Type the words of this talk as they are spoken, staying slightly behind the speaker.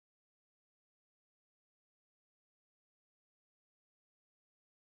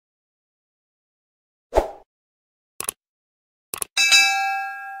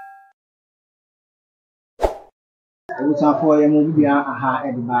was for a movie aha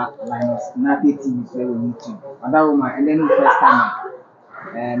at the back Linus Nappy TV so on YouTube. Other woman and then first time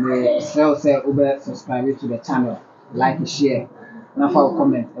and so say over subscribe to the channel, like share, now for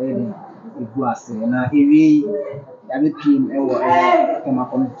comment everything it was na ewi ya be pin e wo kama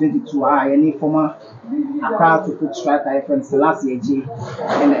from 22 any former Accra to put striker friend Selasi Adjei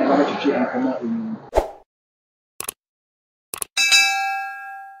and e ba twetwe en komo ewi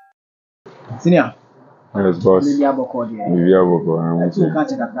senior. Yes, boss. Maybe Aboko. I'm so can't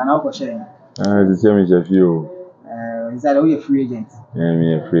check up now for sharing. The same is a few. Is that a free agent? Yeah, I'm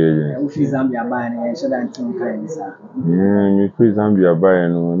a free agent. Who free Zambia buying and should I think kind sir? Yeah, I'm free Zambia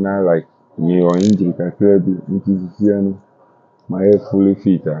buying now like me or injury club into my head fully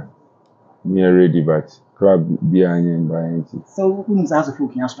fit. Me ready but club behind buying it. So who knows how to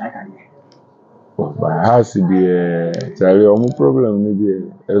fucking striker there? But has to be Charlie no problem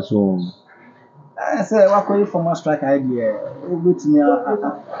maybe as I say what call you former striker idea? Who beat me a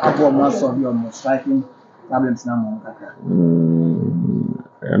mass of your striking problems now kaka.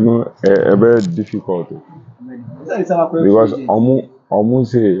 A very difficult. Because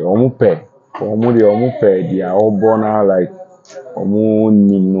almost pay. Almost pay. They are all born out like almost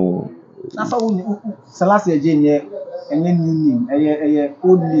no. That's how Selasi Adjei and new name,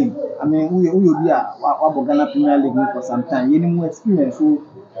 old name. I mean, we will be a Ghana Premier League for some time. You need experience. So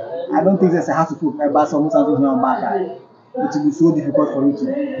I don't think there's a house to put my bass almost something here on back. It will be so difficult for you to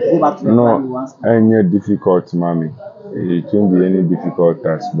go back to the club you once. Any difficult, mommy. It won't be any difficult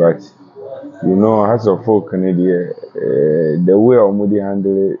task, but you know, as a folk Canadian, the way Omudi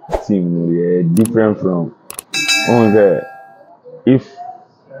handle team different from if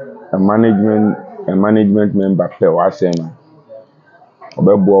a management member pay wasema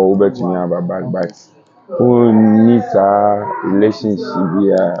obebo obetumi aba but who needs a relationship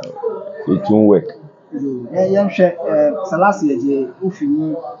it won't work. Yeah, Selasi Adjei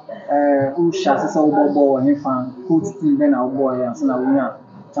ufini usha sasa ubobo wa fan coach team bena ubobo ya sana winya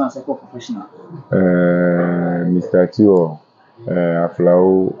chance for professional. Mr. Tio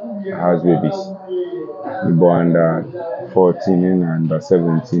Aflao has babies. Under 14 and under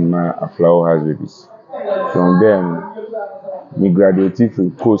 17, my Aflao has babies. From them, we graduated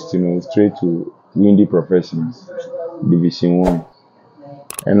from coast, straight to Windy Professionals, Division 1.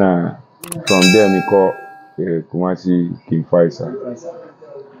 And from there, we call Kumasi King Faisal.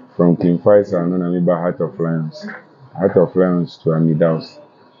 From King Faisal, I know Heart of Lions. Heart of Lions to Amidaus.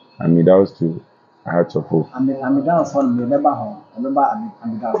 Amidaus to Heart of Hope. Amidaus one remember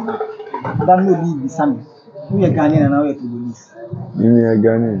Amidaus. That will be Sami. We are Ghanaian and now we are to release. You are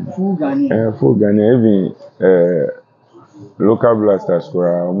Ghanaian. Full Ghanaian. Full Ghanaian. Even local blasters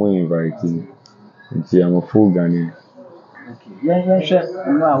were more inviting. I'm a full Ghanaian. Okay. Yeah, chef.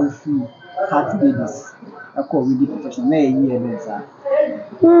 You know how free heart babies. I call we the professional. May year better.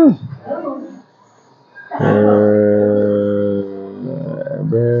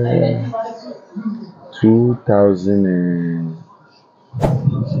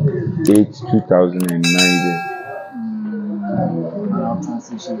 2008, 2009 there.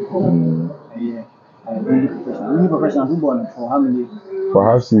 Transition. Yeah. Really professional football for how many? For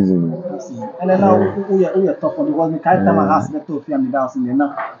half season. And then now we are top on because we can't time has the two of Amidaus in there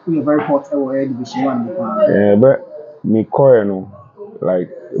now. We are very hot our Division 1. Yeah, but me call like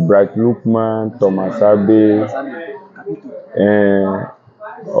Bright Lukman, Thomas Abe,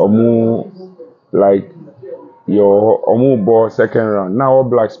 like your ball second round. Now all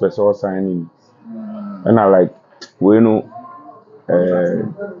Black special signing, and I like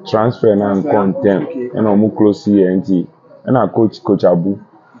transfer and content, and close CNT, and I coach Abu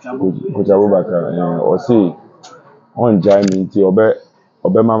Bakar, or say on Jaime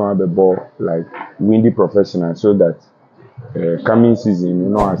Obe Mama the ball like Windy Professional so that. Coming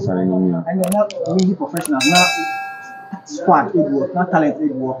season, assigning me. And you're not really professional, not squad it work, not talent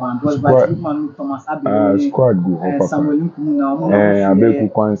it work, and was by Lukman Thomas Abe. Squad good. Samuel Nkumuna, Abe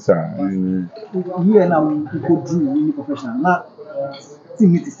Kwansa. Here now we could do really professional. Now,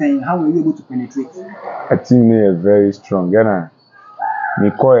 team is saying how were you able to penetrate? A team is very strong. Me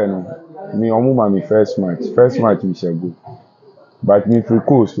call me omuma me first match me shall go. But me free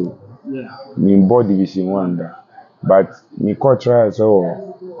course so. Yeah. Me board Division 1 But me coach trials so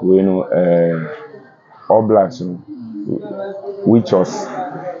All Blacks, which was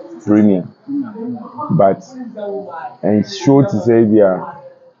premium. But and show to say me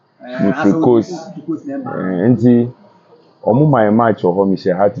free course. And omu my match or home is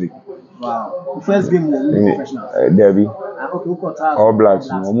a hat trick. Wow. First game was professional. Derby. All Blacks,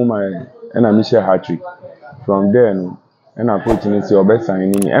 omu my and I miss a hat trick. From there, and I put in the best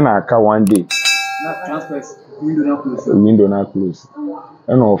signing and I can one day. Not transfers. window na close.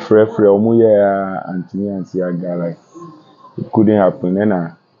 And of free and like it couldn't happen.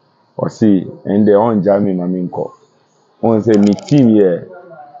 And or see, and they on jamming my main call. On say me team here,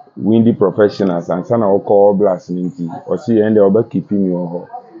 windy professionals and son of call blast or see, and they will keeping me on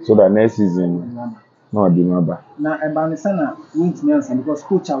so that next season no be number. Now about the sana wins because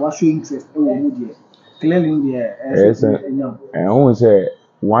coach was showing interest clearly in the yes, and on say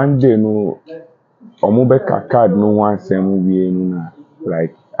one day no omobeka card no one same we na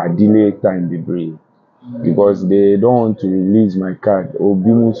like a delay time the break because they don't want to release my card obi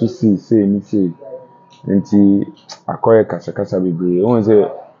mu so say nti akoye kasa bebre on say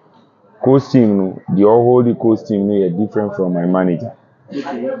coach team no the whole coach team no different from my manager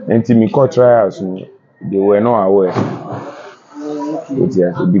nti me call trials no they were not aware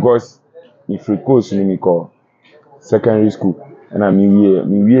because if free coach no me call secondary school and I me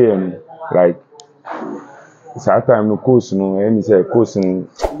we like that time no coach no me say coach no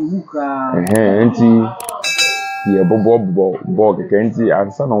nti ye bobo keke nti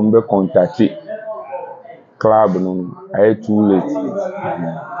ansa na mbe contact club no I too late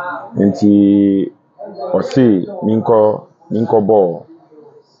nti o say minko ball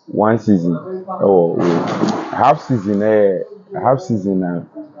one season oh half season na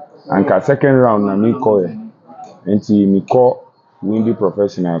anka second round na me call nti me call windy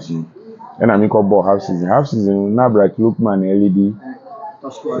professionals no and I me call ball half season na Black Lookman LED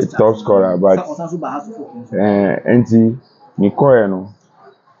top scorer but nti me call no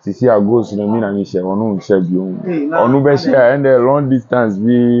sisi agos no me na me share onu share bi onu be share and the long distance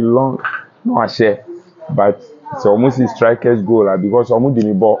be long no share but it's almost a striker's goal because omu di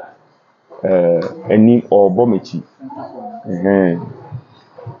me ball any or bomechi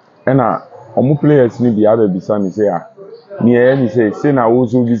and omu players ni bi aba bisa me say me say na wo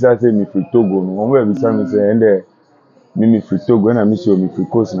so bisa say me free Togo no omu be bisa me say and me free Togo na me show me free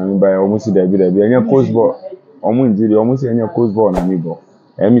coast na me buy omu si da bi anya coast ball omu njiri omu si anya coast ball na me ball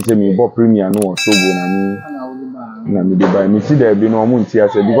me say me ball premier no Togo na me dey buy me see there be no omu ntia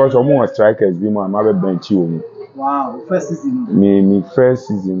say because omu was strikers be mo am be bench omu. Wow, first season. Me first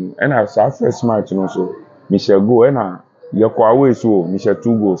season and as our first match no so me shall go and you kwa away so me shall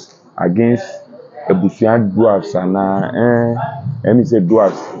 2 goals against Ebusian Dwarfs and me say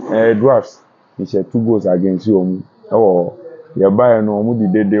Dwarfs me shall 2 goals against you oh you buy no omu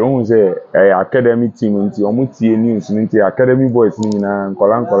dey omu say academy team nti omu tie news nti academy boys ni na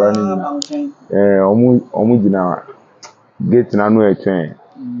nkola ni omu gina gate na no etwen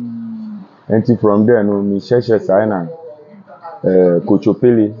and from there no me share say na Coach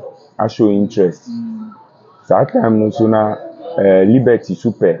Opele I show interest that time no so na Liberty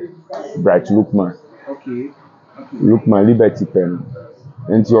super Bright Lookman Lookman Liberty pen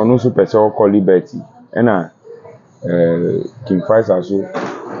nti ono so person call Liberty na King Faisal so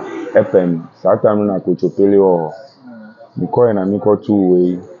FM that time na Coach Opele o me call two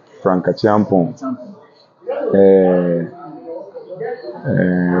way Frank Chiampon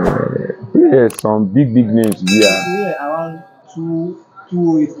players some big names here around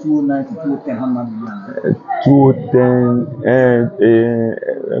 208, 209, 210 how much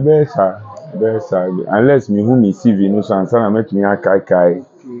 210 best unless me who me CV no so answer na make me kai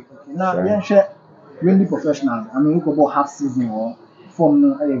now yeah share really professional I mean we go half season or form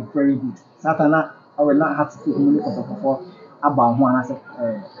no very good satana I will not have to put money for about one as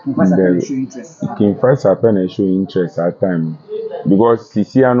King Faisal show interest at time because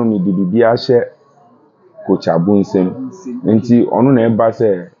sisi anu me di bibia share Coach Abunsem nti onu na eba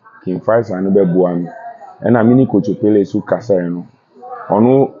say King Faisal no be bua me na mini Coach Opele su kasa no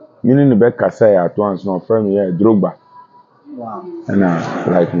onu mini ne be kasa at once no friend me Drogba and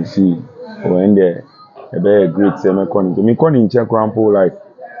like you see when there e be great say me call in check rampo like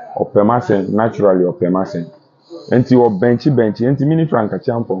opemasen naturally opemasen nti o bench nti mini Frank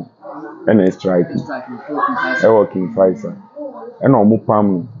Champon and strike King Faisal and omu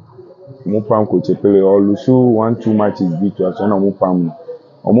pam Coach Opele or lusu 1-2 matches beat us and omu pam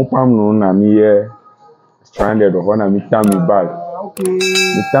no na me stranded or na me time me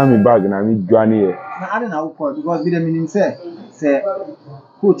bag na me dwane here na I don't know because the meaning say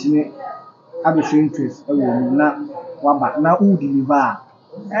coach ni abi show interest na waba na who deliver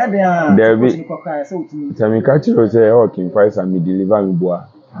there be me catch you say King Faisal me deliver me boa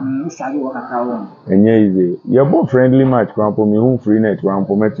enye ize your boy friendly match krampo me who free net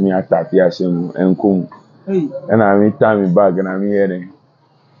krampo met me attack ya shemu enkom and I me time me bag na me here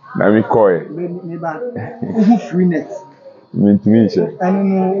na me call me ba who free net me to me say I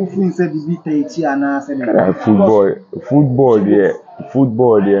know who say the beat na say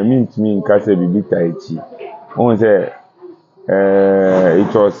football there mean to me nka say be taichi On say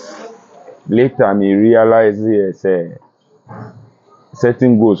it was later me realized say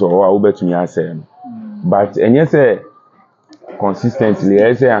certain goals or what bet me say. But and yes consistently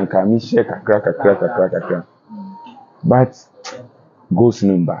I say and can me share kakra. But goals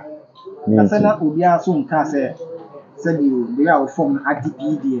number. Asana obi aso nka say the way form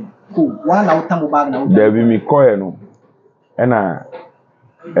ADP cool one na utam bag na there be me call no na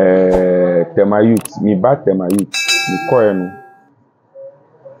tema youth me bat tema youth me call no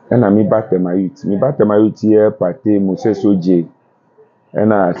na me bat tema youth here party Selasi Adjei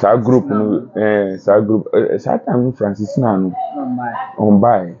na sa group no sa time no Francis na no on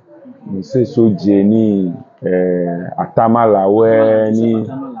by Selasi Adjei ni Atamalawe ni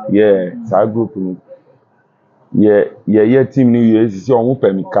sa group no ye team ni ye si o mo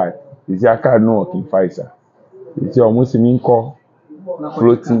pemi card isi card no kin faisa isi o mo si mi nko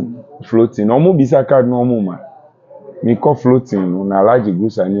floating no mo bisa card no mo ma mi nko floating na Alhaji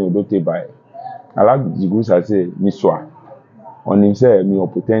Gusa ni odote bai Alhaji Gusa say mi swa onim say mi o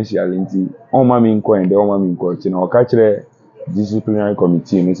potential nti o ma mi nko ende o ma mi nko chi na o ka kire disciplinary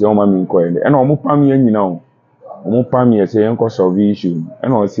committee mi say o ma mi nko ende na o mo pam ye nyina o mo pam ye say enko solve issue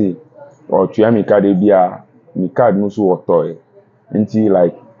na o say o tua mi card bia mi card no so otoy nti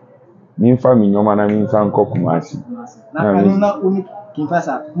like mi fa mi nyoma na mi fa nko Kumasi na uni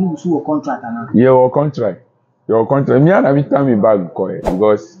kinfasa mu su o contract na your contract me and me time me bag ko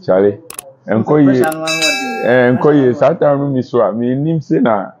because chale enko ye sata no mi so me nim say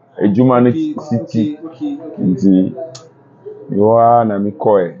na ejuma no city nti yo na mi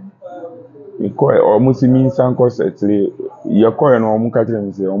ko o mu si mi sanko settle ye ko no o mu ka tell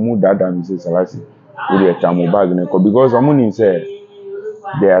me say o mu dada mi say Selasi we dey tamu bag na ko because o mu nim say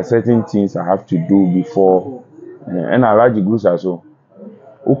there are certain things I have to do before and Alhaji Gusa so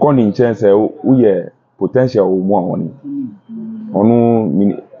uko ni chance uye potential wo mu ahoni onu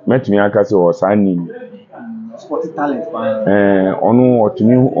metumi aka se o sani sport talent onu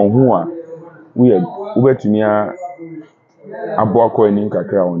otumi ohun a uye ubetumi abo akọ ni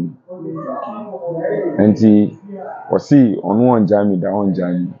kakra oni enti osi onu onja mi da onja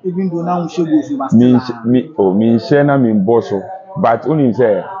mi even though now shego so basta mi share na mi boss but only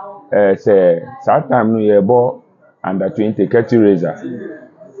say that time no ye bo under 20 Ketty Razor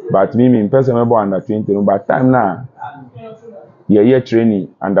but me person me bo under 20 no but time na ye training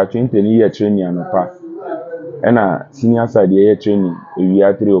under 20 ni ye training anopa na senior side ye training we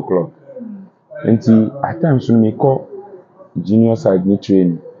at 3 o'clock nti at times no me call junior side ni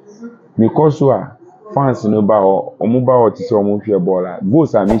training me call so a fans no ba o mu ba o ti se o mu hwe ball a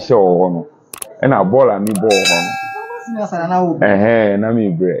goals a me share o ho no na ball a me ball ho no senior side na wo na me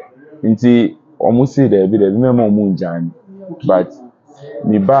bre nti omu say there be me ma omu njani but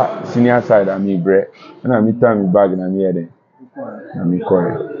me ba senior side am me bre na me time me bag na me here na me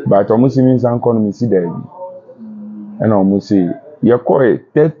call but omu see me san call me see there be na omu say ye call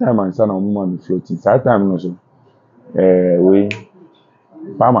third time and san omu ma me floating that time no so we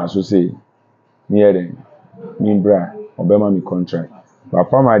Pama so say me here me bra obema me contract but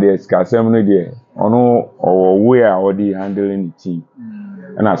Pama dey skasem no there ono we a odi handling the team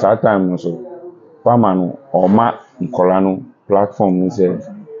and at that time no so Pama no oma nkola no platform no say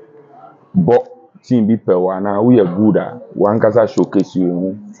bo team bi pe wa na we are good a one kasa showcase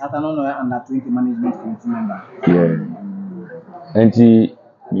you Satan no under 20 management committee member enti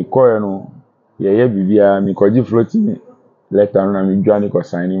mi koye no ye bibia mi koji floating letter no na mi dwane ko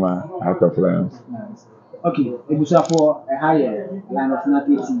sign ma out of Lions. Okay, ebusa for a higher line of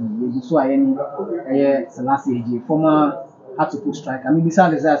nativity ebuso ayeni Selasi Adjei former how to put strike. I mean, this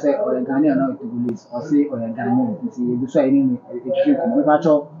sound is say or Ghanaian now to release or say or Ghanaian. See, ebuso ayeni a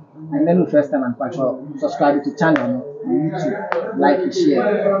virtual and then the first time and virtual subscribe to channel no YouTube, like,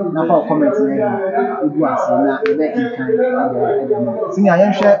 share. Now for comments na ebu ase na ebe kan senior I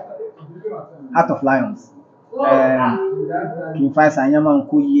am share Heart of Lions. King Faisal anyama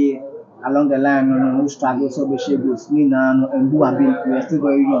nkoye along the line no struggle so be share goals ni na no embu abi we are still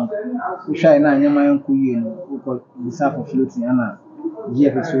very young. We try na anyama nkoye no because the for floating na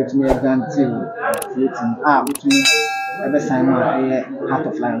GF so it me guarantee floating between ebe sign ma Heart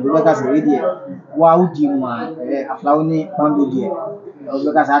of Lions. We got say dey wa udi mu aflawo ni bando dey.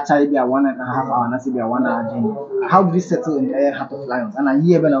 We got actually be a 1.5 hour na say be a 1 hour journey. How did you settle in Heart of Lions? And a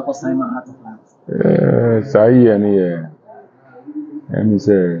year be na sign ma Heart of Lions. Say any me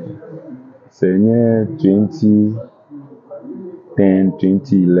say 2010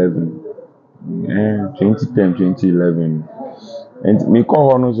 2011 2010 2011 and me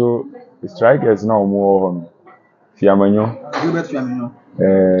call on so strikers now more on Fiamanyo Gilbert Fiamanyo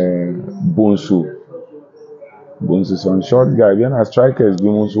Bonsu Bonsu son short guy, we na strikers bi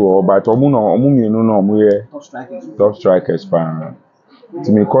mo so but omu mienu na omu ye top strikers pa.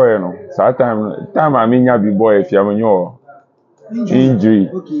 Ti me call no. Sa time I mean ya be boy if you know injury.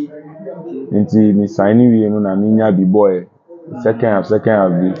 Nti me sign we no na me nya be boy. Second half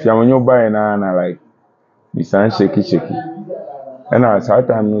if you buy na like me sign shaky. And at that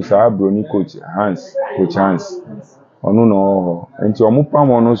time no sa brony coach Hans. Ono no nti omo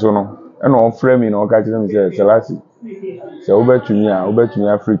pam ono so no e na on frame me na o ka tell me say Selasi say obetumi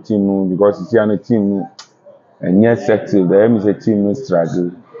afri team no because you see an team no enye sective there me say team no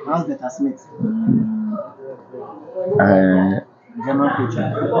struggle. How's the Smith?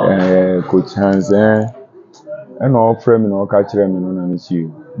 Coach Hans and all frame no ka tell me no na me see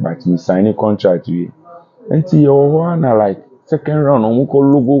you but me sign a contract we nti yo na like second round omo ko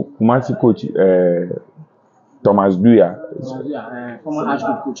logo Kumasi coach Thomas Duya, former Arch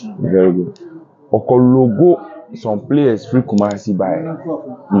coach. Very good. Okologo some players free Kumasi by.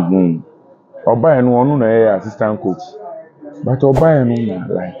 Oba no onu na assistant coach. But Oba no na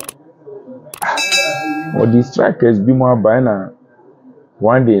like or the strikers be more by na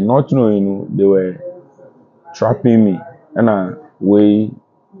one day not knowing they were trapping me and way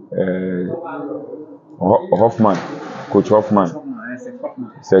Hoffman, coach Hoffman.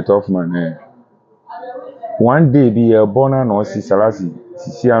 Set Hoffman. One day be a born no si Selasi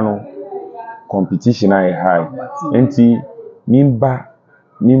Sisiano competition I high. Enti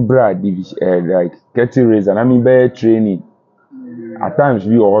mimbra division like kettle race and I mean bear training. At times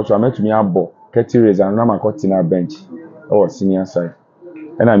we also met me abo kettle race and I'm a na bench or senior side.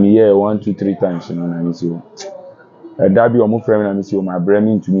 And I'm here 1, 2, 3 times you know na me see. That be omo friend na me see my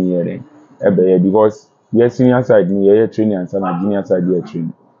bring to me here then. Because yes senior side me here training and some junior side here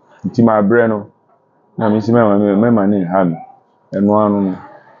training. Nti my brain no na me see my man in hand. Eno anu no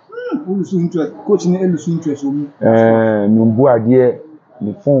coach ni elusu interest omu mi mbu ade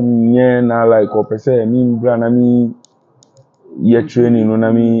mi form nye na like opese mi mbra na mi ye training no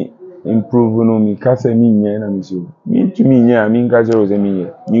na mi improve no mi kase mi nye na mi so mi tumi nye mi nkase o se mi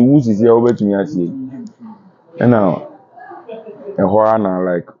ye mi wusisi ya obetumi asie na ho na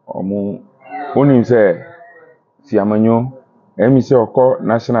like omo onim se fiamanyo emi se okọ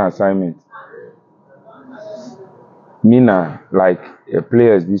national assignment mina like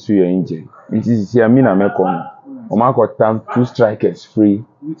players be so your injury nti sisi mina meko no o ma ko tam 2 strikers free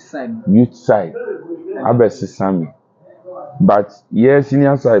youth side abesi sami but yes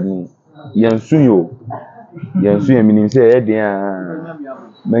senior side no yensu eminim say e den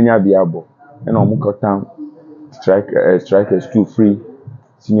manya biabo na o mu ko tam strikers 2 free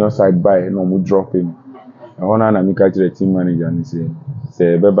senior side by na o mu drop him na me catch the team manager and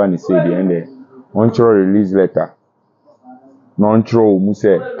say beba ni say the end on release letter non-throw mu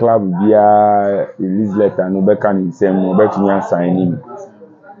say club bia release letter no be can nsem no be tumi sign him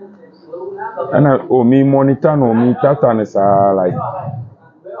and me monitor no me tata ne sa like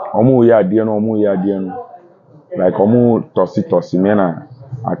omo ya ade no like omo tosi me na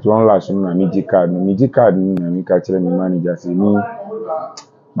at one last na me card na me catch the manager say me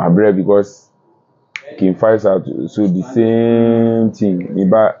my brother because King fights out so the same thing me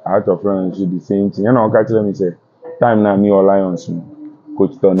back out of France so the same thing and I catch them say time na me or Lions no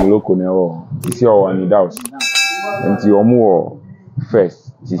coach Tony Loco na o sisi o ani doubts enti omo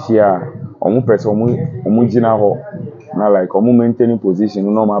first sisi a omo person omo gina ho na like omo maintaining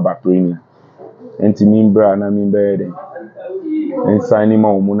position no ma ba premier enti me bra na me be there and signing ma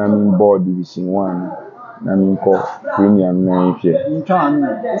omo na me board division 1 na me ko premier na nhwe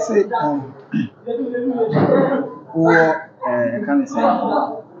say can say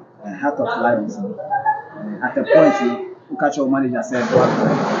Heart of Lions at a point you catch your manager said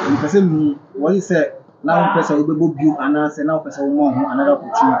you person what you say now person will be build and say now person will more another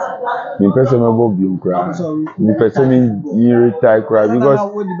opportunity me person will be build cry me person me retire cry because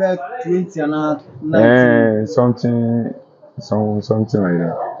what the 20 and 19 something like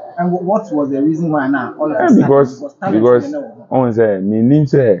that. And what was the reason why now all of a sudden because on say me nim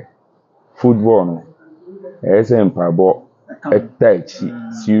say football no empabo touch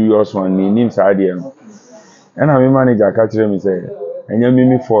serious one me nim say there no and my manager catch me say enya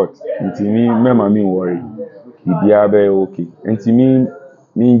me fault nti me mema me worry bibia be okay nti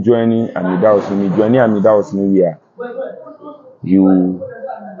me joining Amidaus no we are you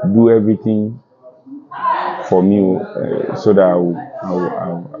do everything for me so that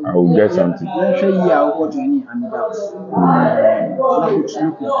I will get something.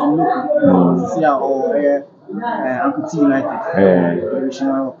 Uncle T United.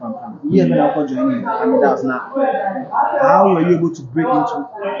 Original Pam. Yeah, when I joining, I mean that was now. How were you able to break into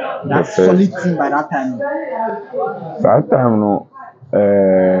that solid team by that time? That time, no,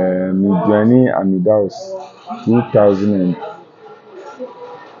 me joining, I mean that was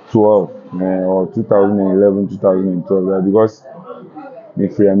 2012 or 2011, 2012 because me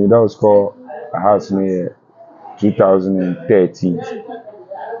free, I mean that was called a house me 2013.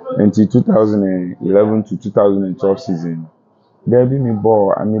 Until 2011 to 2012 season, there be me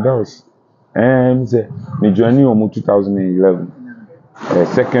ball. I mean that was me joining on 2011,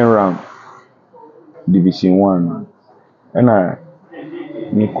 second round, Division 1, and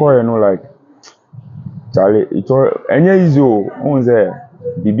me call you know like Charlie. It was any easy. On there,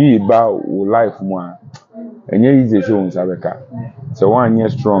 bibi ba life more. Any easy so on Sabeka. So 1 year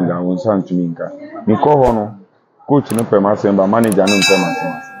strong and on San Tuminka. Me call hono. Coach no permasen, but manager no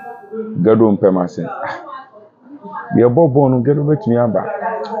permasen. Gado permasen. The above no get over to me aba.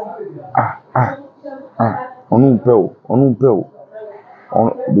 Onu mpeo.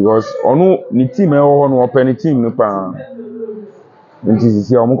 Because onu ni team e wo no open ni team no pa. Nti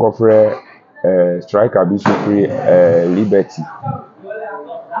sisi omo kofre striker bi so free Liberty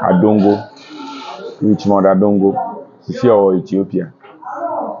Adongo Richmond Adongo sisi o Ethiopia.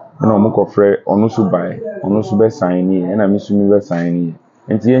 Na omo kofre onu so buy onu so be sign ni na me so mi be sign ni.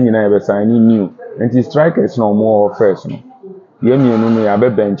 Nti yen nyina be sign ni new. Nti strikers na omo first no. Ye mienu no ya be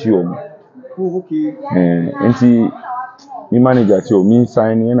bench omo. Okay. Nti mi manager ti o mi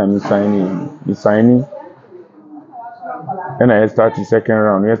sign na mi sign and I start the second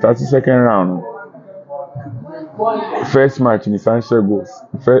round. First match, me Sancho goals.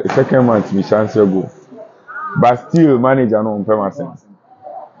 Second match, me Sancho goals. But still, manager no permanent.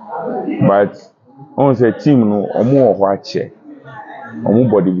 But on the team no, omo watch. Omo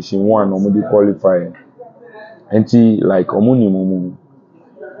body Division 1, omo dey qualify. Enti like omo ni momo.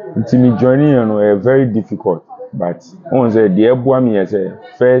 Enti me joining you know very difficult. But on the ebu me say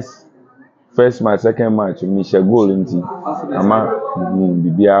first match, second match, me share goal inti. Ama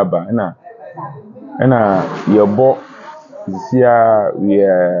bibia aba na your ball this year we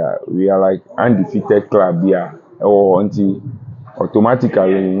are like undefeated club here. Or until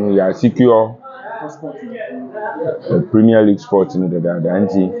automatically we are secure Premier League sports in the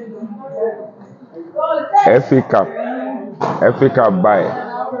anti FA Cup by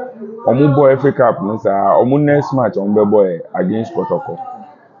omu boy FA Cup no sa omu next match on be boy against Kotoko.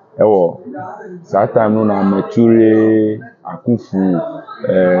 That time no na mature Akufu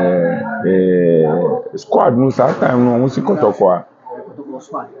squad no that time no omu si Kotoko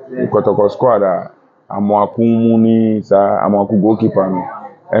squad Amoaku ni sa Amoaku goalkeeper no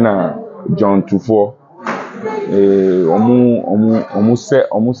na John Tufo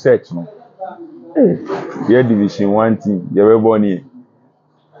omu set no here Division 1 team ye be born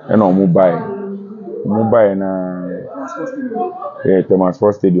na omu buy na Thomas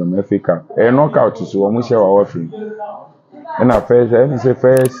Sports Stadium FA Cup. Knockout so omu share wa free. And at first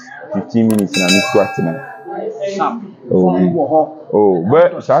 15 minutes na me squat na.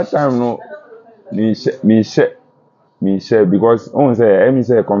 But that time no me share because on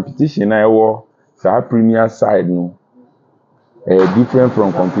say competition na war sa premier side no different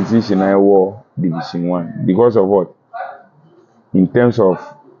from competition na war Division 1 because of what in terms of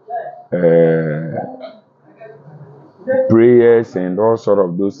prayers and all sort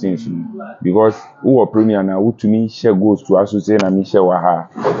of those things because who are premier na who to me share goes to associate na me share waha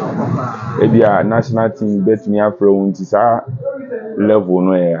ebia national team bet me afro unti sa level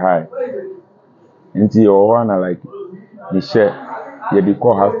no high unti o na like the share you dey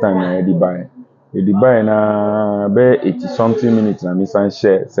call half time na you dey buy na be 80 something minutes na me san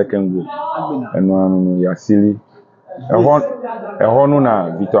share second goal no ya silly ehon no na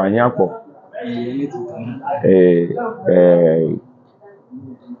Victor Anyankwo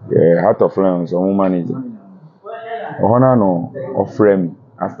Heart of Lions or manager. Honor no offer me.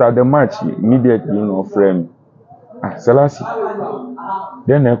 After the match, immediately offer me. Selasi.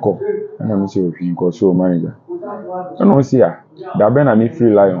 Then echo. And I'm saying you show manager. I don't see that ben na me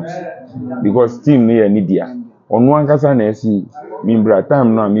free Lions because team me media. On one kasa na see me bra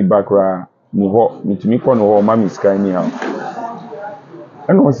time na me backra ni ho me to me ko no ho ma me sky ni how.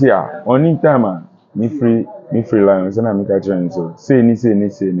 I don't see on in time me free Lions na me catch am so say ni na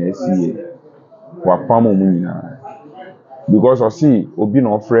see wa pam mu nyina because I see obi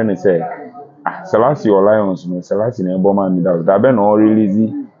no friend ni say Selasi or Lions no Selasi na ebo ma me that ben no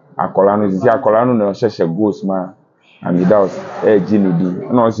release akola no see akola no na sheshe goals ma and without edge ni di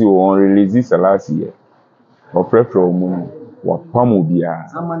na see o on release Selasi o prefer o mu wapam obia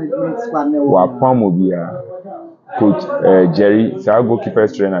Some management squad ne wo. wapam obia coach Jerry sa goalkeeper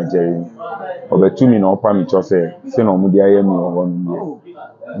trainer Jerry obetumi na opa mi chose se na omudi aye mi wo no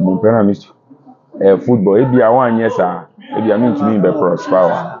mo pena mi football ebia wan yes a ebia mi ntumi be prosper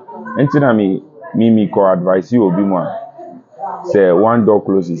wa enti na mi ko advice obi mo a say one door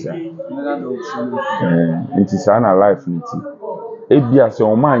closes enti sa na life niti ebia se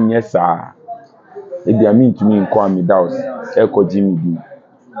o ma anye sa ebia mi ntumi nko am daos eko jimi di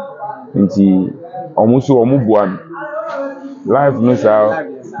nti omu bua mi life no sa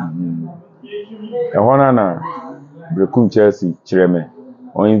ehona na Brecum Chelsea chireme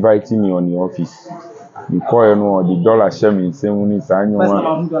o invite me on the office me call no the dollar share me nsem ni sa anyo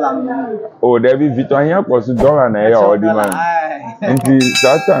oh David Victor anya kosu dollar na ya odi man nti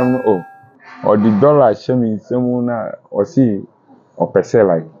that time or the dollar share me nsem na o see o pese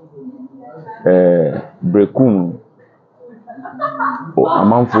like Brecum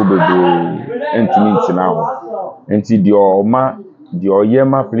amanfo bebe entimi ntina ho nti the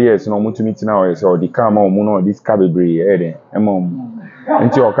oyema players no mutumi ntina ho say o di ka ma omu no this ka bebre ede ema omu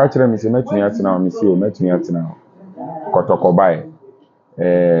nti o ka kire mi se metumi atina ho mi se o metumi atina ho kotoko bai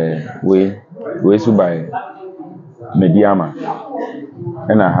we su bai mediama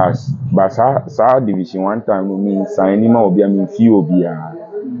and a house but sa division one time me sign ma obi am fi obi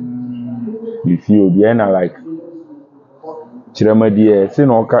and I like Chiramadi say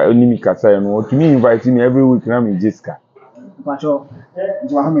no ka onimi kasa no to me invite me every week na me jiska Pacho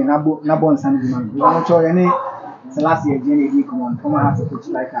jo ha me na bon san di man no cho ye ni Selasi Adjei di come have to coach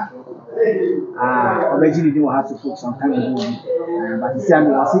like originally didn't have to coach some time ago but you see I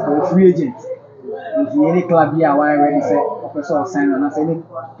was a free agent if any club here why already say professor sign and say any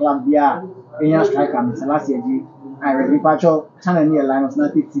club here any striker me Selasi Adjei I ready Pacho channel me Linus na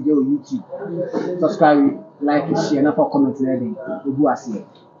take TV on YouTube subscribe like share na for comment na dey obu ase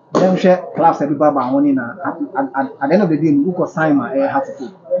dem share class every baba woni na at the end of the day who go sign my have to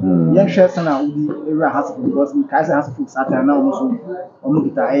coach yeah share sana udi area has to because we can say has to start now almost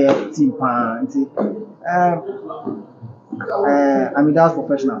gita team pan I mean that's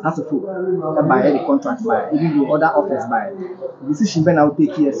professional has to buy any contract by even the other offers by decision ben now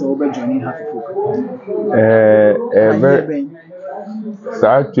take here so we joining has to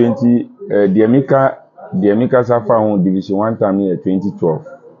Sa 20 the Emika Safa on Division 1 time here 2012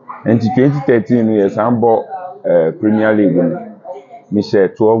 and 2013 we sambo Premier League me share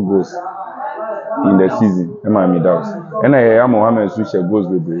 12 goals in the season ema me daos and I am Mohammed su share goals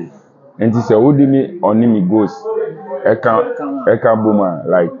bebre and say odi me oni me goals eka boma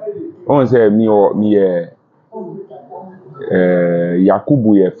like on say me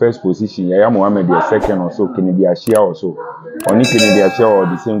Yakubu ye first position ya Mohammed ye second or so Kennedy Ashia or so oni Kennedy Ashia or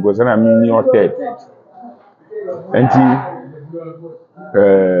the same goals na me or third enti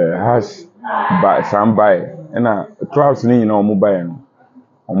has by some buy na clubs ni na omo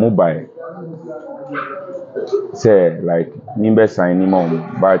buy say like me be sign him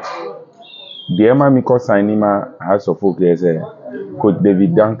on but the Emma Miko sign him has of focus coach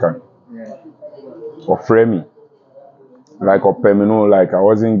David Duncan or Fremi like Opemino like I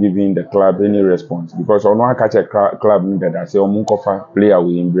wasn't giving the club any response because I no catch a club that I say omo kofa player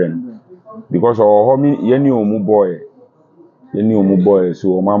we in brain because or me yeni omu boy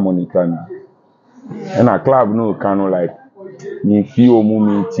so o ma monitor me and a club no can like me feel omu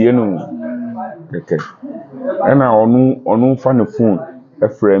me tie no okay and onu fa ne phone e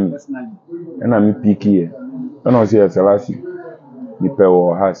frame and I me pick here and I say Selasi the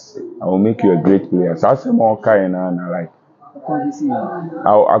power has I will make you a great player so I say more kind and like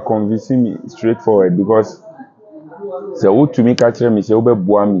I convince me straightforward because say what to me catch me say obe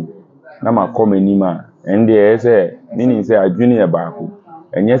bua me na ma come anima and there say meaning say adwini e baako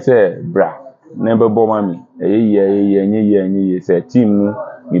enye say bra na be bo ma me enye say team no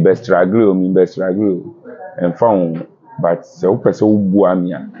me be struggle and found but say o pese o bua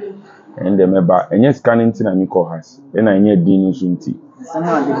me and dem eba enye scanning tin na me call has and enye din no sunti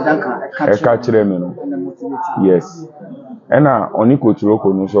e catch me no yes and oni coach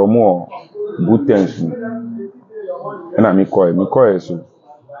Roko no so more good things and me call so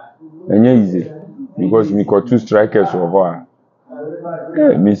enye easy because me got two strikers over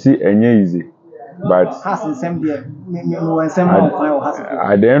me see enye easy but has the same there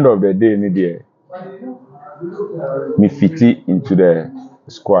at the end of the day ni there me fit into the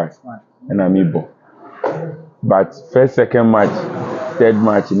squad and I'm able but first second match third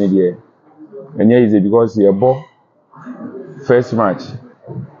match ni there enye easy because the ball first match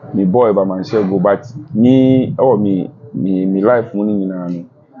me boy by myself go but me life money na no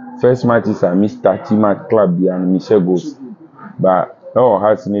first match is a Mr. Team at club and me share goals but no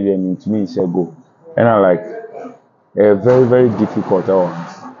has need them to me say go. And I like very, very difficult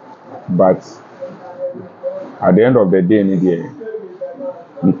but at the end of the day,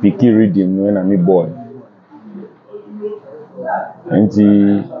 me picky reading when I'm a boy. And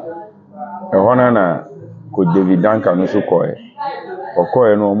the honor could David Duncan also call or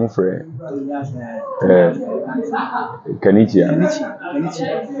call no more friend. Kenichi.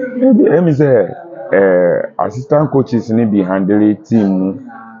 Let me say, assistant coaches need be handling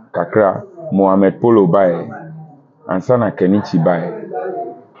team kakra Mohamed Polo by and Sana Kenichi by.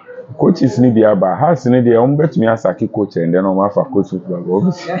 Coaches need be aba has need the bet me as a coach and then on for coach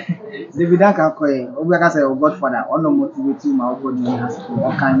football. David Duncan Koye, Obiaka say Godfather, on no motivate you my body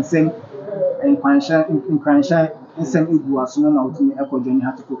or can same in Cranshan in some Igu as soon as me Echo Johnny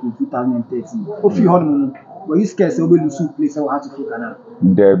had to cook in 2013. If you heard me, but you scared so will lose place or how to cook now.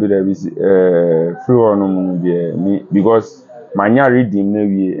 There be free on me because my reading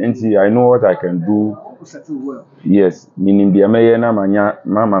maybe and see I know what I can do. Settle well. Yes, meaning the na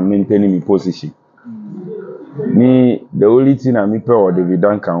mama maintaining my position. Me the only thing I me pay or David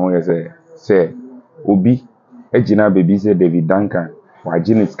Duncan when say Obi ejina baby say David Duncan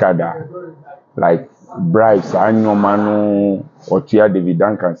wajini skada like bribes anyo manu or tia David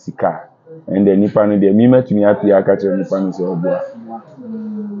Duncan sika and then nipa no de me met me happy aka tell nipa no say obua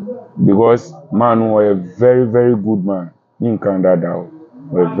because man was a very, very good man in Canada.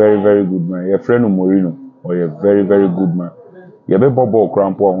 A very, very good man. Your friend Morino or a very, very good man. You be ball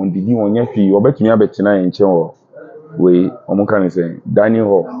crampo on did you on your fee or bet me a betina in Chow way on can say Daniel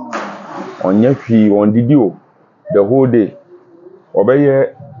Hall on your fee on did you the whole day or be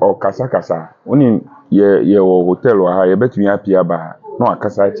or Kasa only ye hotel or high bet me happy about no a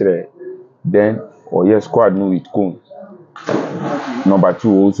Kasa then or your squad no with cone. Number 2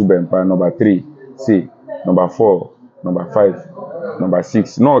 also bempa, number 3 say number 4 number 5 number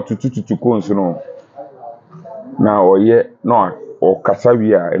 6 no to cones no now or yeah no or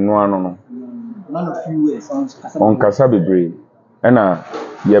kasawia eno ano no none of few ways on kasa bebre na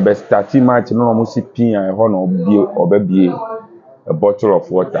ye be start match no mo si pin a ho no obabie a bottle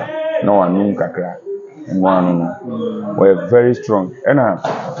of water no anu kakra eno ano no we very strong na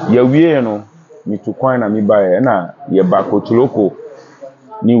ye wie no mi to kwan na mi ba na ye ba kotuloko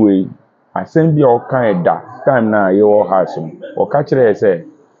niwe asem bi o kan da time na ye wo house o ka kire say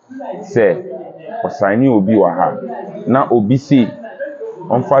o sign obi wa ha na obi si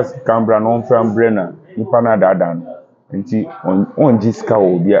on fast cambra no from brenna nipa na dada no nti on jiska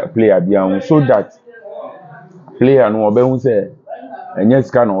obi player bia so that player no obehu say enye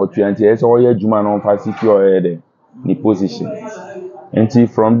ska na otua nti e say o ye adwuma no fast fi o ye de ni position nti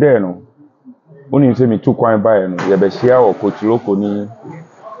from there no oni say me to kwan bae no ye be share o coach loko ni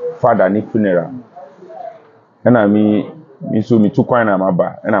father ni funeral na me so me to kwan na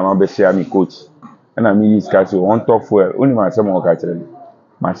maba na ma be share me coach na me use case on top fuel oni ma say mo ka kire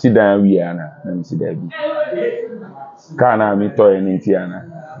ma si dan wi ana na me si da bi ka na me to e ni ti ana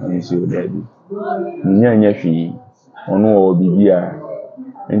me si o da bi nya hwi ono o bibia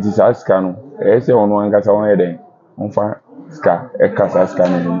nti sa ska no e say ono angasa won heden on fa ska e kasa ska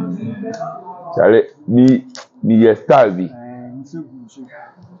no chale mi ye style bi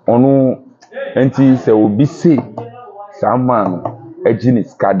ono enti se obi say someone ejini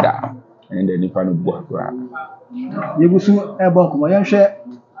skada and then if anu bo akra yegusu ebo komo ye hwe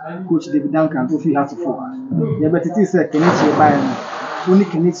coach David Duncan to fi hat for ye betiti say Kenichi e buy no oni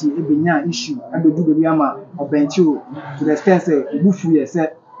Kenichi e benya issue abedu bebi ama obenchi o to the extent say obufu ye say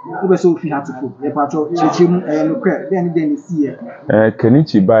ube so fi hat for ye patro chechemu no kre den si ye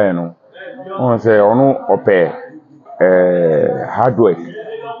Kenichi buy no on say ono ope hard work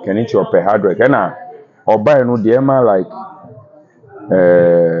Kenichi ope hard work na obuy no dey ma like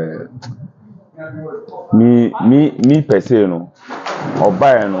me per se no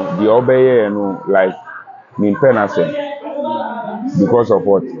obuy no the obey no like me penase because of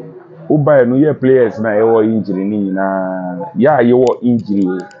what obuy no ye players na ye wo injury ni na ya ye wo injury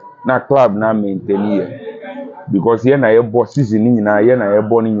na club na maintain ye because ye na ye bo season ni na ye na ye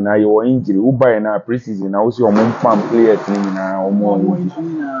bo ni na ye wo injury obuy na pre-season na wo si omo farm players ni na omo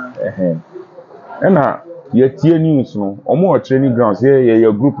na ye tie news no omo training grounds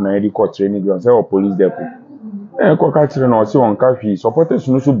ye group na ye call training grounds or police depot ko ka kire na o si on ka hwi supporters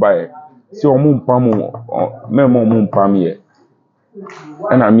no so buy si omo mpam memo omo mpam ye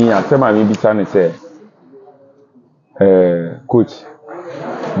na me atema me bisa ne say coach,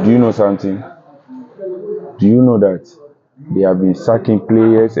 do you know something? Do you know that they have been sacking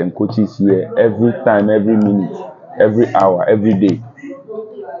players and coaches here every time, every minute, every hour, every day?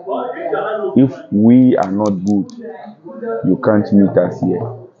 If we are not good, you can't meet us here.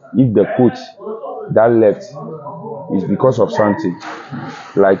 If the coach that left is because of something,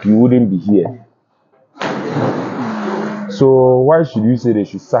 like you wouldn't be here. So why should you say they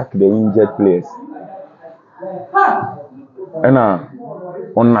should sack the injured players? And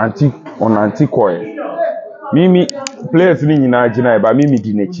on anti Mimi players ni nyina agina ba Mimi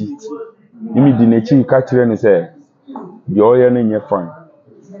di n'echi. Mimi di n'echi ka kire ni say the oil no nye fine.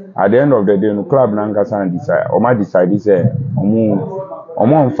 At the end of the day, no club na nkasa and decide. Oma decide say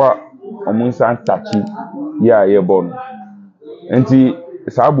omo nfa omo nsan tachi ya ye bon. Enti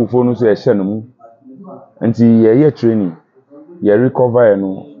sa abufo no so ye hye no mu. Enti ye training, ye recover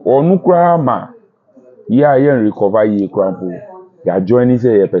no. Onu kura ma ya ye recover ye krampo. Ya join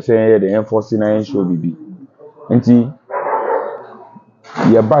say ye person ye the enforce na show bibi. Enti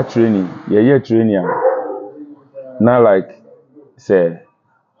ye back training, ye training na like say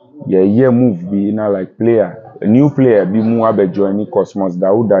ye move be na like player, a new player be mu abe join Cosmos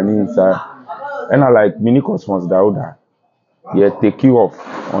Dauda ni inside. And I like mini Cosmos Dauda. Ye take you off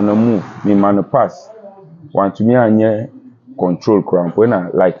on a move, me man pass. Want to me anye control cramp when I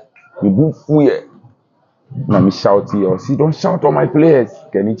like me boom fuye. Na me shout here, see don't shout on my players.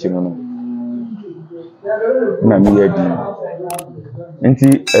 Can you know? Na me head.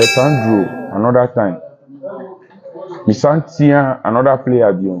 Enti Sandro another time. Me Santia another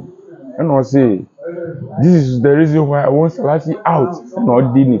player beyond. And I say this is the reason why I want Selasi out.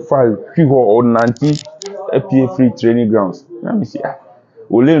 Not didn't file or 90 FPA free training grounds. Let me see.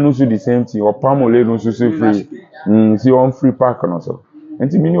 Ole no so the same thing. Or Pam Ole no so free. See on free park and also.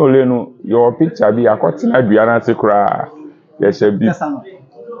 And to me Ole no your picture be a cotton Adriana se cry. Yes, be.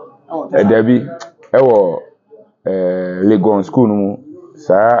 Debbie. Ewo Legon school no.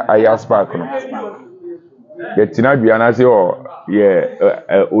 Sa Ayas Park no. Yetina Adriana se oh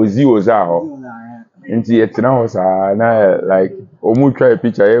yeah Ozi Oza ho. Nti yetina ho sa na like omu try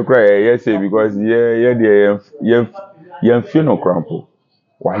picture ye cry yes say because ye dey feel no crampo.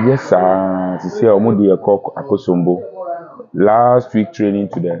 Why yes sir to say omu dey akosombo. Last week training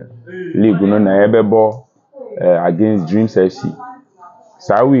to the league no na ebebo against Dreams FC.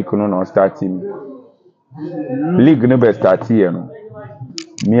 Sa week no na starting. League no be start here no.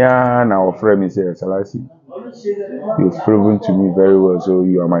 Mia na offer me say Selasi. You've proven to me very well, so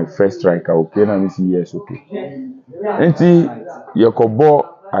you are my first striker. Okay, na me say yes, okay. Enti Yakobo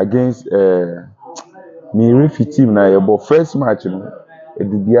against me refi team na yebo first match no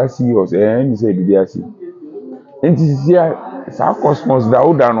Edubiasi was me say Edubiasi. Enti sia sa Cosmos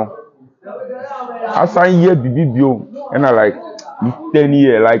Dauda no. Asan year bibibio and I like me 10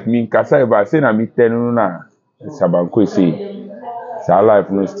 year like me nkasa eba say na me 10 no na Sabanko say. Sa life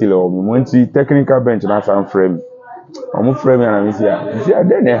no still o me went to technical bench na san frame. Omo frame na me see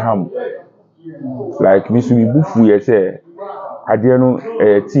then ham. Like me so be bufu ye say ade no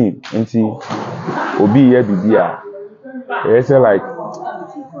team nti obi ye bibia ye say like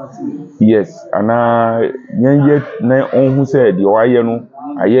yes ana yen na onhu say de waye no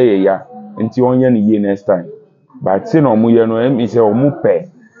aye ya nti onye no ye next time but say no mo ye no me say omo pay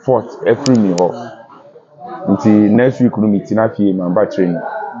fourth every me ho nti next week no meeting afie man ba training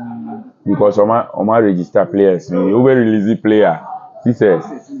because oma register players we over release player this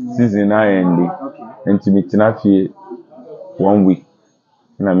season na end nti meeting afie 1 week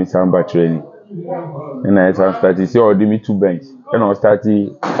na me samba training and I start say o dey me two bench and I start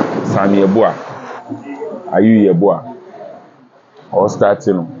Sami Eboa ayu Eboa or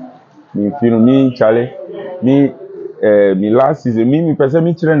starting me feel me chale me last season me person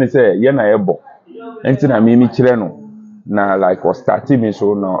me kire ne say ye na ebo enti na me kire no na like was starting me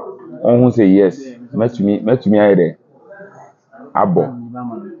so na on who say yes metumi aye there abo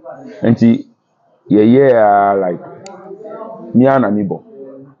enti ye like me ana me bo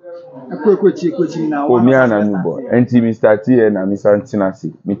me ana me bo enti me start here na me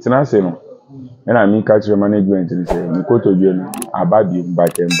santinasi me tinase no na me catch management ni say me kotodwe no ababi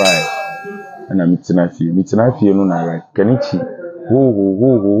mbatembae na me tinafie no na like kenichi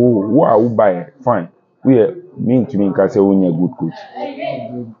who are buy fine we mean to me say we need a good coach.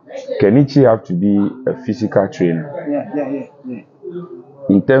 Kenichi have to be a physical trainer. Yeah.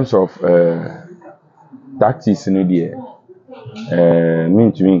 In terms of tactics no there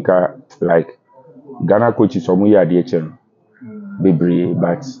mean to me like Ghana coaches omo ya de eche bebre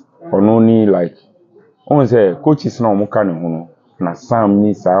but only like on say coaches na omo ka ne ho no na Sam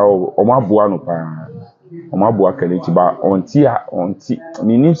ni sa omo aboa no pa omo aboa Kenichi ba onti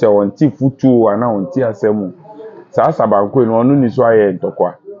meaning say onti futu ana onti asemu sa Sabanko no onu ni so aye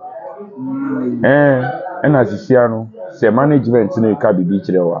ntokwa na sisia no se management na ka bibi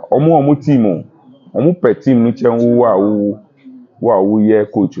kire wa omo team omo pe team no chen wo a wo ye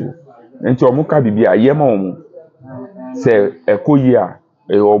coach o enti omo ka bibi a ye ma omo se ekoyi a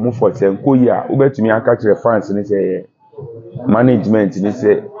omo for se ekoyi a wo betumi aka kire fans ni say management ni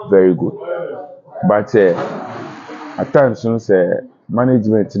say very good but at times no say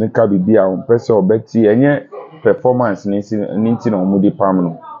management ni ka bibi a on person obeti enye performance ni nti na omo di pam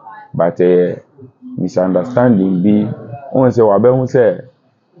no but misunderstanding bi on say wa be hu say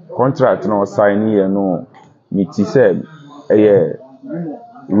contract no sign here no miti say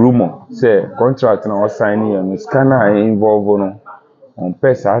rumor say contract no sign here no scanner involve no on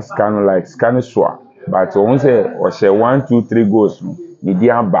pesa scan like scan so but on say o share 1 2 3 goals no ni di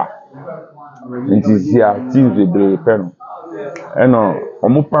aba nti sia teams we bre pe no eno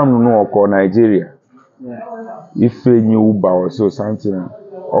omo pam no okọ Nigeria if new uba or so something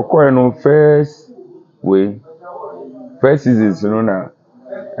okọ no first season no na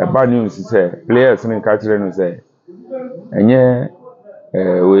bad news say players no catch no say enye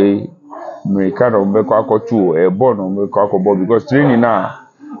we Americano be kwa akotu ball no be kwa akoball because training na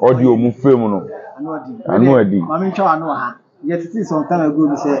audio mu frame no anu adi mama ncho anu ha yet it is some time ago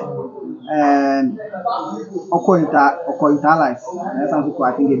we say Okointa life that's how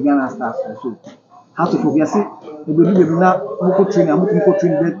I think Ghana stars so how to progress it we do na moko training moko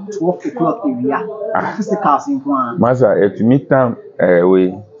training be 12 o'clock area physicals in one masa if meet time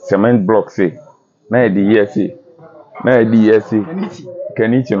we cement block say na di yes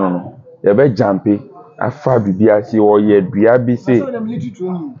Kenichi no ye be jampe afa bibia si o ye dua bi say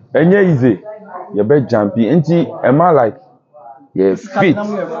enye easy ye be jampe enti ema like ye fit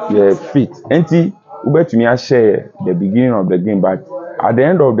enti ubetumi a share the beginning of the game but at the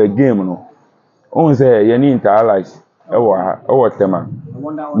end of the game no on say ye ni interlies ewo tema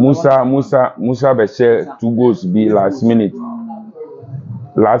Musa be share 2 goals be last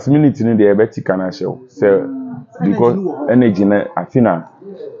minute ni dey be tika na share say because energy na afina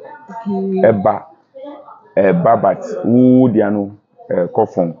eba but who dia no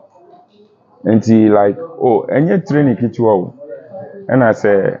kofon enti like enye training kichwa o and I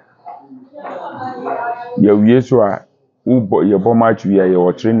say ye wie so a ye bo match wie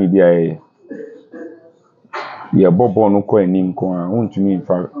ye training dia ye bobo no ko anim ko a untumi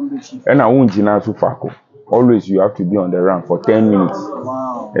infa and I won't jina so fako always you have to be on the run for 10 minutes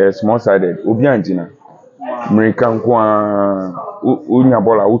small sided obi anjina American ko unya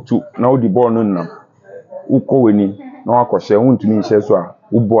bola utu na odi ball no nam uko weni na wakɔhye untumi nhye so a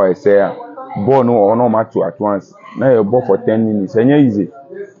wo boy say a ball no ono mato at once na ye ball for 10 minutes enye easy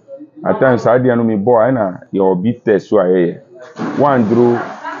at times adia no me ball na your big test so a one draw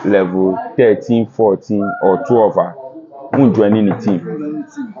level 13 14 or 12 unjo any team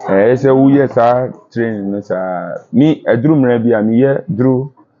say wo yes training no sa me eduru mra bia me ye draw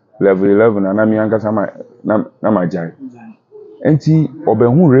level 11 na me ankasa na majai enti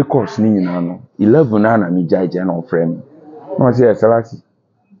obehu records ni nyina no 11 na me jaje na oframe no say Selasi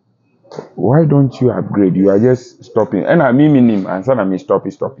why don't you upgrade you are just stopping and I minim answer na me stop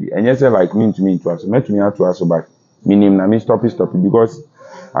and you say like me to me to us met me out to us but minim na me stop because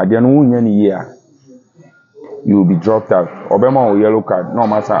at the end one year you will be dropped out obema o yellow card no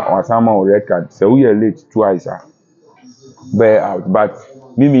matter or some or red card so we are late twice bear out but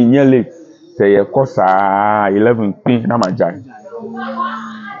me late say e cost 11 pin na majai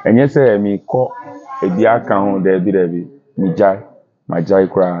and you say me call e bi account there be me majai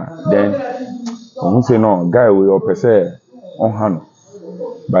kra then who say no guy we opese on hand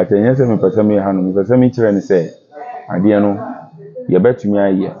but enye say me pese me hand me pese me kire ni say ade no ye betumi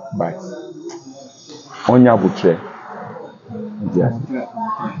aye but onya butre yeah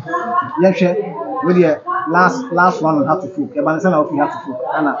with the last one on how to cook e ban say na we have to cook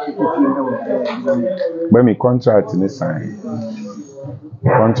ana when me contract ni sign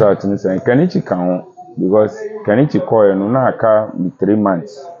Kenichi kan because Kenichi call no na aka me 3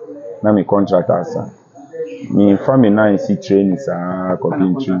 months na me contract asa me family na si training sa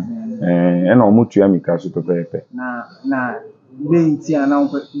copy training and omutu ya me ka so pepe na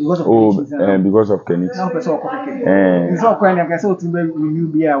because of Kenichi now person okoko so okoko na person otimbe renew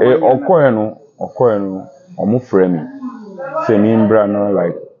bia okoye no omu frame me say me mbra no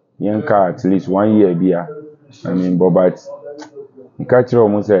like yenka at least 1 year bia I mean but catch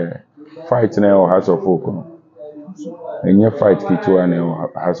omu say fight na o house of folk no enye fight kitu na o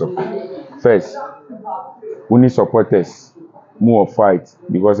house of first we need supporters more fight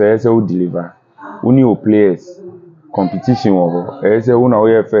because I say we deliver we need players competition over I say we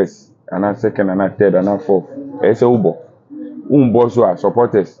na first and second and third and fourth I say ubo boss who are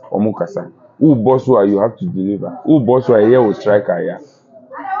supporters omukasa who boss who are you have to deliver who boss who are here will striker ya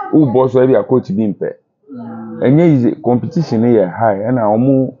who boss where a coach being pay. And yeah, competition here high, and our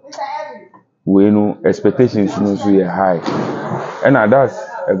more we know expectations no so high. And that's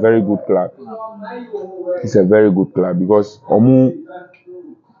a very good club. It's a very good club because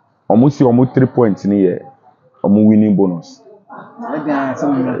almost 3 points in here, winning bonus.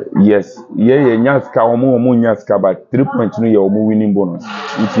 Yes, yeah, nyaska nyaska, but 3 points in here, winning bonus.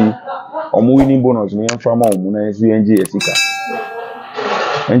 You see, winning bonus, no farmer, na SVNG Esika.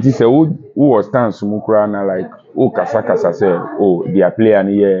 And he said, who was stand sumukra na like, kasa say, their player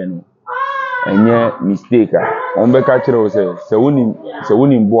ni here no. And yeah, mistake. Beka chiro say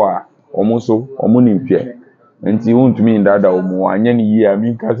woni mboa omuso omuni mpie. Enti wontumi ndada omu anya ni yi ami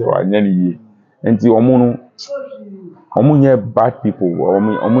nka se anya ni yi. Enti omunye bad people.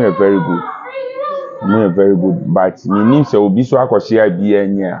 Omu are very good. Omu are very good, but me nim say obi so akohia bi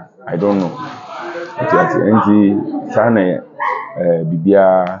anya. I don't know. Enti sana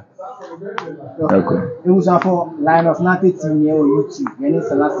bibia. Okay. It was for Linus Nati team here on YouTube. Any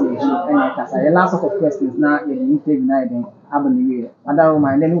Selasi Adjei and Kasa. The last set of questions now in the interview now then happen the way. And that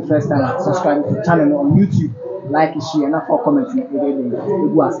remind then first time subscribe to the channel on YouTube, like and share, and for commenting it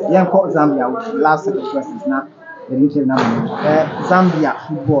was Zambia last set of questions now the interview now. Zambia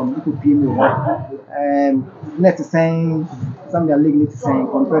football you could pay me net saying Zambia league net saying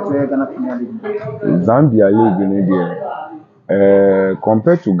compared to Ghana Premier League. Zambia league in India.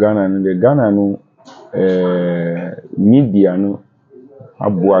 Compared to Ghana, the Ghana no media no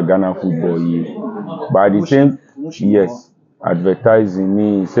abua Ghana football ye. But at the same, yes, advertising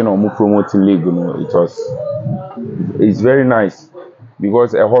me say no more promoting league no. It's very nice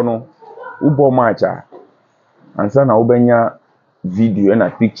because hono ubo match and so na ubenya video and a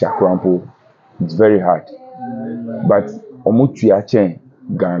picture crampo. It's very hard. But omutuya chen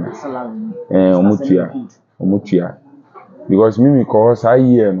Ghana. Omutuya. Because me cause I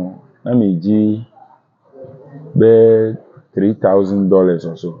year no, I may be $3,000 or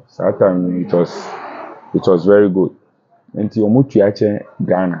so. So that time it was very good. Until Omutuache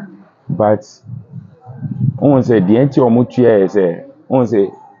Ghana. But on say the anti Omutua is on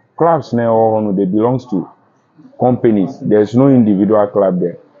say clubs now they belongs to companies. There's no individual club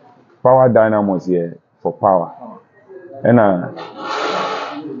there. Power Dynamos here for power. And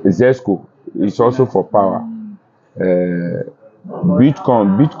Zesco is also for power.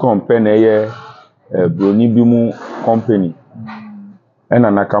 Bitcoin pen Brony Bimu company. And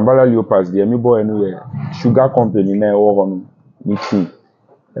an Akambala Leopards, the Amibo and sugar company na on meeting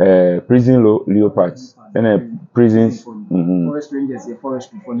prison leopards and prisons. Forest Rangers,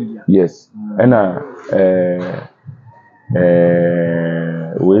 forest before India. Yes. And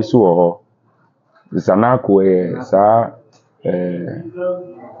we saw the Sanako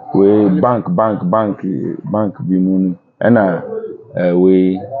we bank Bimuni. And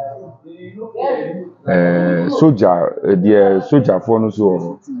we soldier the soldier for no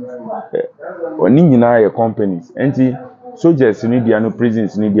so nyina companies enti soldiers in India no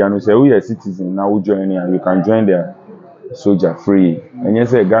prisons in India no say we are citizen now we join and you can join their soldier free and you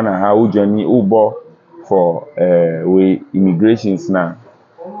say Ghana how we join ubo for we immigrations now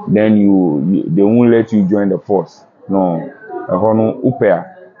then they won't let you join the force no hono upea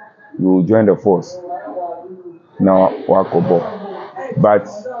you join the force now wakobo but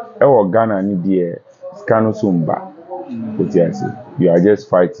Ghana ni there Scano Sumba. You are just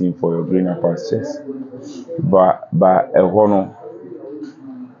fighting for your greener pastures. But a honor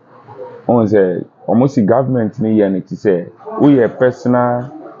on say almost the government ni and it say we a personal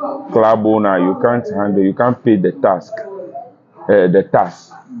club owner, you can't pay the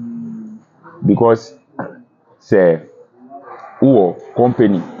tax because say who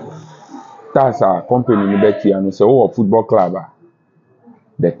company tax a company ni beti and say who football club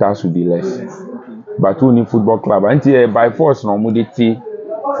the tax will be less. But who need football club? Until by force no modity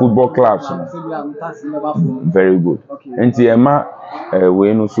football clubs. Very good. Until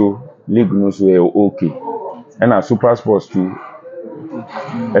we no so league no so okay. And a super sports too.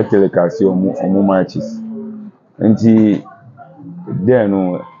 A telecast omu matches. Until then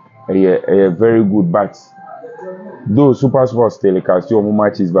no a very good but those super sports telecast omu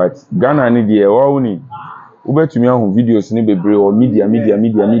matches but Ghana need the only ube to me on videos ni bebre or media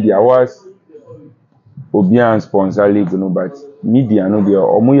was obian sponsor league no but media no dey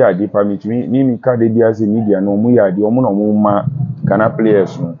omo ya dey permit me ka dey bia say media no omo ya dey omo no omo ma Ghana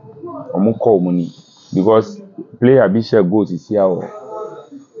players no omo call money because player bi share goals is here o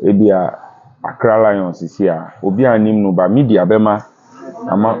e bia Accra Lions is here obian nim no ba media be ma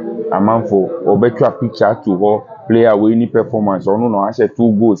amanfo obetwa picture to ho player we ni performance ono no a share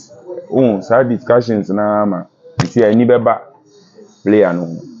 2 goals side discussions na ma see any beba player no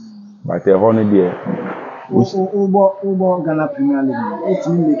but a honey there. Ubo Ghana Premier League. It's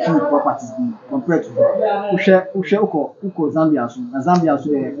me making properties compared to Ushe Zambia so. Zambia so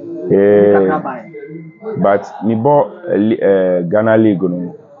but me bought Ghana League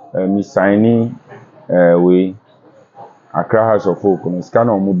no. Me signing we Accra House of Folk no. Scan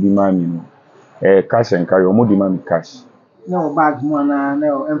on mo bi mami no. Cash and carry mo di mami cash. No bag mana,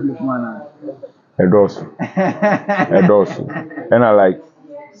 no envelope mana. Edosu. And I like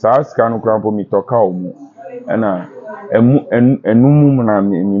South Scan Crampo me talk out. And enum na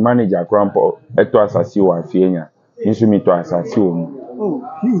me manager Crampo eto asasi wa fienya. Nso me to asasi o. Oh,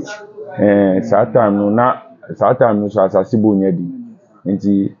 huge. Satam no so asasi bo nya di.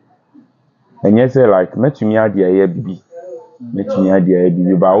 Nti enye say like metumi ade aye bibi. Metumi ade aye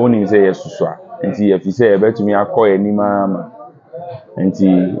bibi ba woni say yesusu a. Nti ye fi say e betumi akoye ni ma.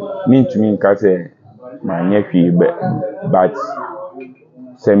 Nti mintumi nka say ma nya hwi but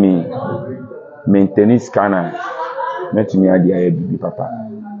semi maintenance scanner metumi ade aye bibi papa.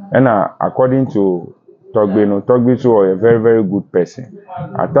 And according to Togbe so a very very good person.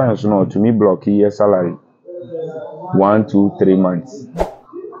 At times no to me block year salary 1, 2, 3 months.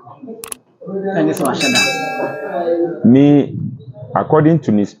 And this was Shada. Me according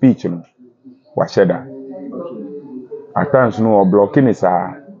to his speech no was Shada. At times no blocking is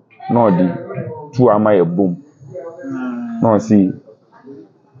no the 2 am a boom. No see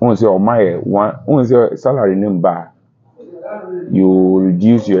or my one salary number you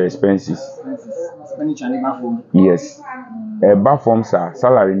reduce your expenses. Yes. A bar form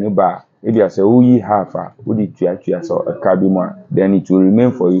salary number. If you say we half would it so a cabin, then it will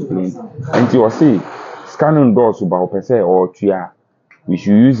remain for you plenty. And you will see scanning doors about per se or tia. We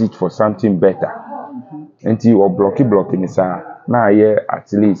should use it for something better. And you are blocking is now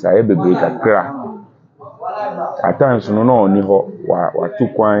at least I have a break a crack. At times no ni ho wa 2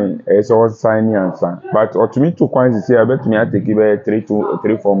 kwan so sign answer but or to me 2 kwan is here bet me I take it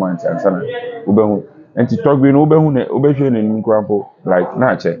 3-4 months answer na ubehu enti Togbe no ubehu ne ubehwe ne nkrampo like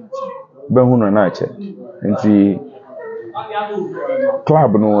na che ubehu no na che enti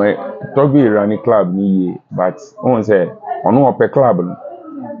club no Togbe run club ni ye but on say ono ope club no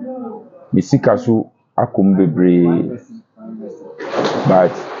ni sika so akom bebre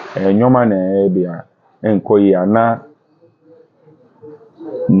but nyoma na bia enkoyi ana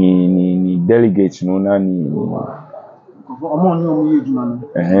ni delegate no na ni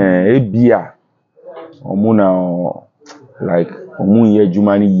ebia omuna like omun ye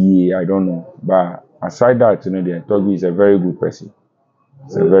juma ni ye I don't know but aside that you know the Togbe is a very good person.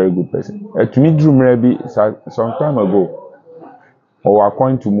 It's a very good person. To me dream maybe some time ago or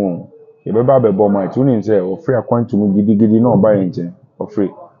according to moon you be babo match you know say o free according to mu gidi na oba enche o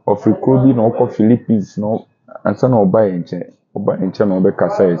free krobi na oko Philippines no ansa na oba enche na obe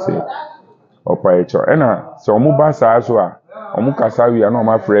kasa ese opa echo ena so omu ba sa so a omu kasa wi na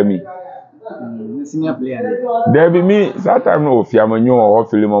omu afre mi senior player there be me that time no Fiamanyo or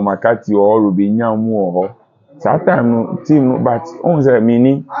Filimo Makati or Rubinyam or that time no team no but on say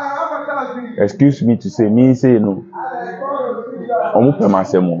meaning excuse me to say me say no omu pe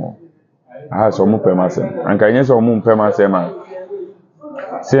masemo so omu pe masem anka yen so omu pe masem a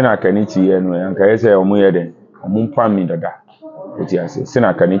say na kanichi ye no anka ye say omu ye den omu pam mi dada oti ase say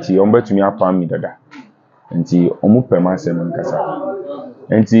na kanichi omu betumi apam mi dada nti omu pe masem nkasa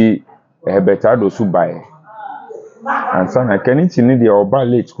nti Hebetado so buy ansa na kanichi ni dey oba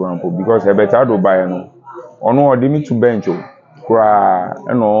late krampo because Hebetado buy no ono odi me to bench o kra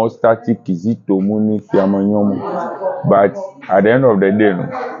no static Kizito mu ni Fiamanyo but at the end of the day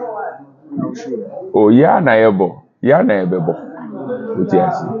no ya na ebebo oti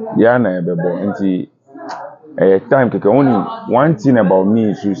ase ya na ebebo nti time keke only one thing about me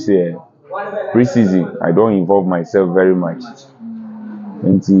is to say pre-season I don't involve myself very much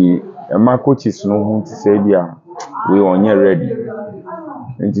nti my coaches no who to say bia we onye ready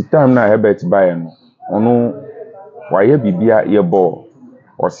nti time na Herbert buy no ono waye bibia ye ball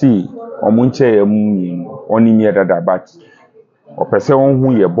o see omunche ya mu oni mi dada but o pese won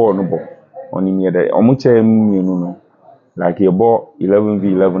hu ye ball no bo oni mi dada omunche ya mu no like ye ball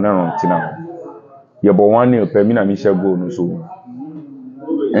 11v11 na no tina ye ball 1-0 per mi na mi share goal no so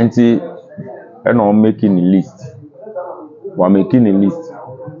nti eno making the list we making the list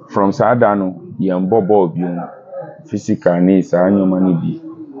from Sadano yem ball bi physical needs anyoma ni bi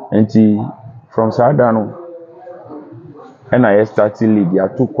nti from Sadano and I started league ya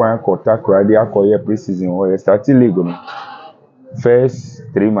two kwan kota krade akoye pre-season or started league no first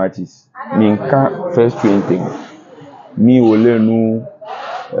 3 matches minka first 20 mi olenu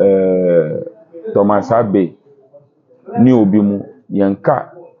Thomas Abe ni obi mu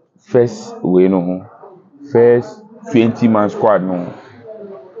yanka first we no first 20-man squad no.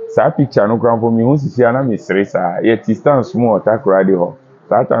 Sa picture no kran for me hu sisi ana me sere sa yet distance mo otakra de ho.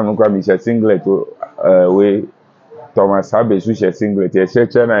 That time no kran me singlet we Thomas Habe su she singlet ye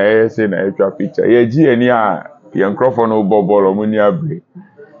che na ye say na etwa picture ye gi ani a ye nkrofo no bobolo mo ni abre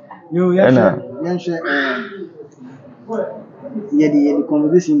you yɛnhwɛ yɛde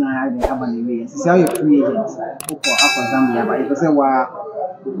conversation na aba na way sisi how you free agent for Zambia ba you say wa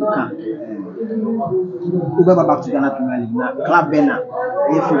ka Uber back to Ghana Premier League na club bena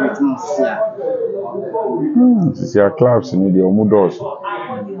ye favorite no sisi a clubs ni de omudos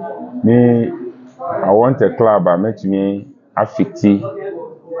me I want a club that makes me affect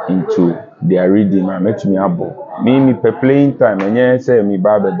into their reading and makes me able. Me per playing time and yes say me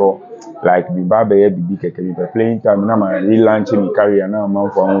babo like me babo ye be keke me per playing time now I relaunching my career now man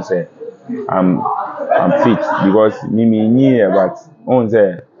for one say I'm fit because me ni but on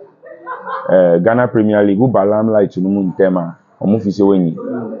say Ghana Premier League who balam light no mu ntema omo fi se wenyi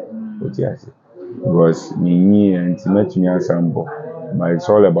otiase because me ni and make me assemble but it's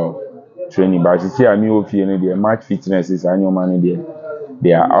all about training. But you see, I mean, if you match fitness is annual money there,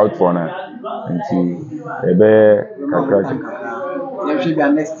 they are out for now. Until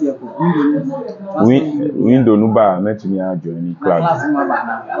next year. Window no bar, met me a joining club.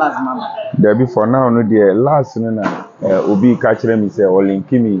 There be for now, no dear. Last night, Obi catch me say, or link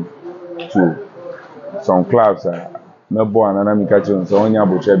me to some clubs. No boy and I'm catching so on your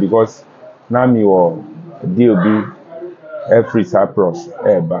butcher because now me or DOB every Cyprus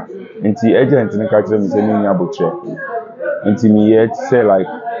ba nti agent ne ka kire me say me nya botre nti me yet say like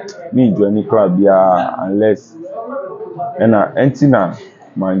me join club ya unless na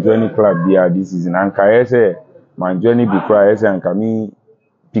man join club ya this season anka say man join be cry say anka me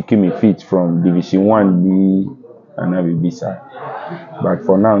picking me feet from division 1 B and I be bisa but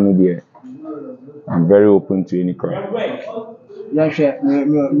for now no there I'm very open to any club. Me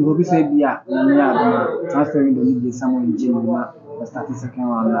hope say bia na transfer window ni someone in June start second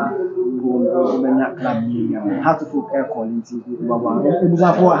round go benya club ni how to folk air quality baba e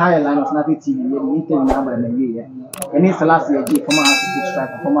for high line of nothing TV ni interview na ba na we any Selasi Adjei former Arsenal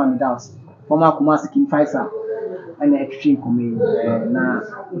striker former midfielder former Kumasi King Faisal and extreme come na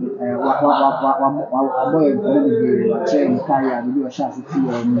boy chain carrier video shot to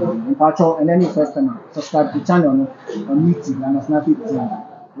in patcho and then first time subscribe to channel on YouTube and Snappy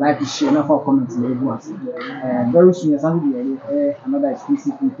like share na for comments in everyone very soon something another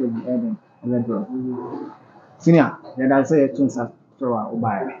exclusive interview and senior that say to throw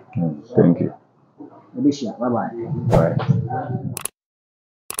bye Thank you. bye bye. Bye.